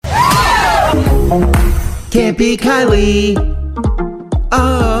Can't be Kylie.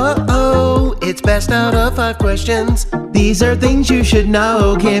 Oh, it's best out of 5 questions. These are things you should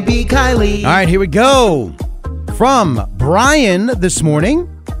know. Can't be Kylie. All right, here we go. From Bryan this morning,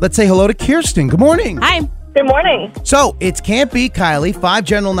 let's say hello to Kierstann. Good morning. Hi. Good morning. So, it's Can't Be Kylie, 5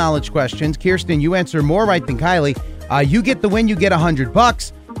 general knowledge questions. Kierstann, you answer more right than Kylie. You get the win, you get $100.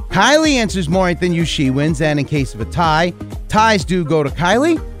 Kylie answers more right than you, she wins. And in case of a tie, ties do go to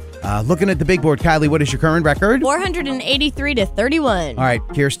Kylie. Looking at the big board, Kylie, what is your current record? 483 to 31. All right,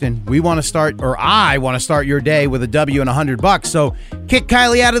 Kierstann, I want to start your day with a W and $100. So, kick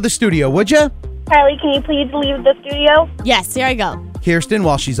Kylie out of the studio, would you? Kylie, can you please leave the studio? Yes, here I go. Kierstann,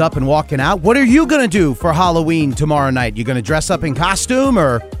 while she's up and walking out, what are you going to do for Halloween tomorrow night? You going to dress up in costume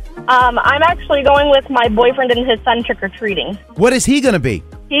or? I'm actually going with my boyfriend and his son trick-or-treating. What is he going to be?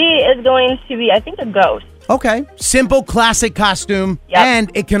 He is going to be, I think, a ghost. Okay. Simple, classic costume. Yep.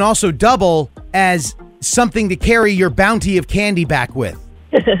 And it can also double as something to carry your bounty of candy back with.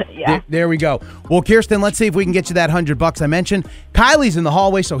 Yeah. There we go. Well, Kierstann, let's see if we can get you that $100 I mentioned. Kylie's in the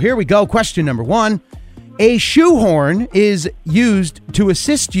hallway, so here we go. Question number 1. A shoehorn is used to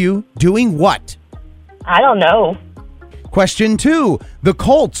assist you doing what? I don't know. Question 2. The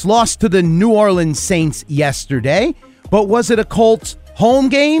Colts lost to the New Orleans Saints yesterday, but was it a Colts home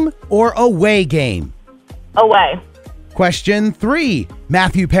game or away game? Away. Question 3.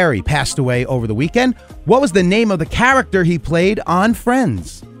 Matthew Perry passed away over the weekend. What was the name of the character he played on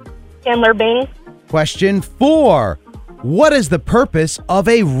Friends? Chandler Bing. Question 4. What is the purpose of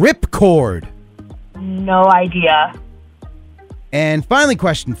a ripcord? No idea. And finally,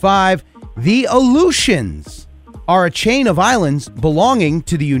 question 5. The Aleutians are a chain of islands belonging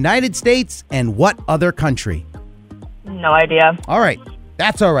to the United States and what other country? No idea. All right.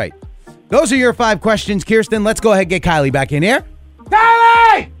 That's all right. Those are your 5 questions, Kierstann. Let's go ahead and get Kylie back in here.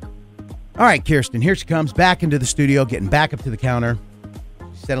 Kylie! All right, Kierstann, here she comes back into the studio, getting back up to the counter,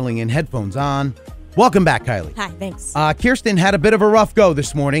 settling in, headphones on. Welcome back, Kylie. Hi, thanks. Kierstann had a bit of a rough go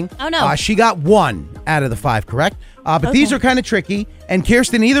this morning. Oh, no. She got 1 out of the 5 correct. But Okay. these are kind of tricky. And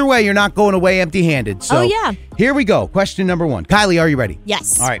Kierstann, either way, you're not going away empty-handed. So Oh, yeah. Here we go. Question number 1. Kylie, are you ready?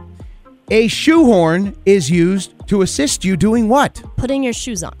 Yes. All right. A shoehorn is used to assist you doing what? Putting your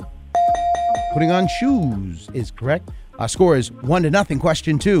shoes on. Putting on shoes is correct. Score is 1-0.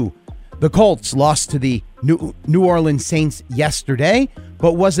 Question 2. The Colts lost to the New Orleans Saints yesterday,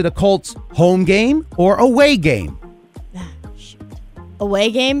 but was it a Colts home game or away game? Shoot.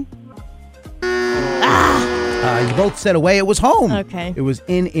 Away game? You both said away. It was home. Okay. It was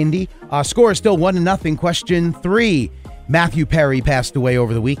in Indy. Score is still 1-0. Question 3. Matthew Perry passed away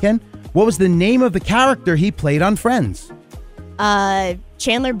over the weekend. What was the name of the character he played on Friends?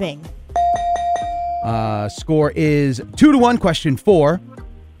 Chandler Bing. Score is 2-1. Question 4.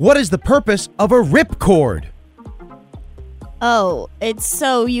 What is the purpose of a ripcord? Oh, it's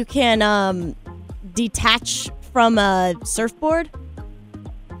so you can detach from a surfboard?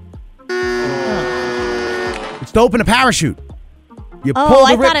 It's to open a parachute. You pull Oh,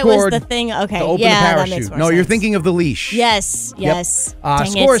 the I thought it was ripcord the thing. Okay, to open yeah, the that parachute. makes more No, sense. you're thinking of the leash. Yes, Yep. yes. Dang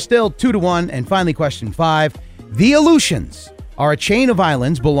Score it. is still 2-1. And finally, question 5. The Aleutians are a chain of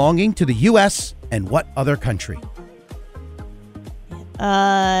islands belonging to the U.S. and what other country?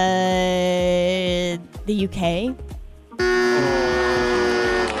 The UK.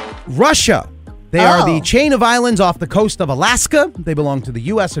 Russia. They are the Oh. chain of islands off the coast of Alaska. They belong to the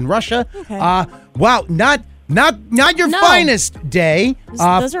U.S. and Russia. Okay. Wow, not your No. finest day.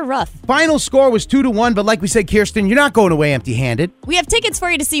 Those are rough. Final score was 2-1, but like we said, Kierstann, you're not going away empty-handed. We have tickets for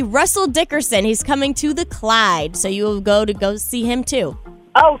you to see Russell Dickerson. He's coming to the Clyde, so you will go see him too.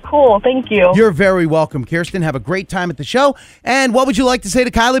 Oh, cool. Thank you. You're very welcome, Kierstann. Have a great time at the show. And what would you like to say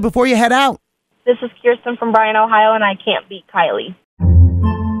to Kylie before you head out? This is Kierstann from Bryan, Ohio, and I can't beat Kylie.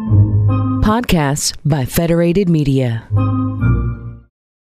 Podcasts by Federated Media.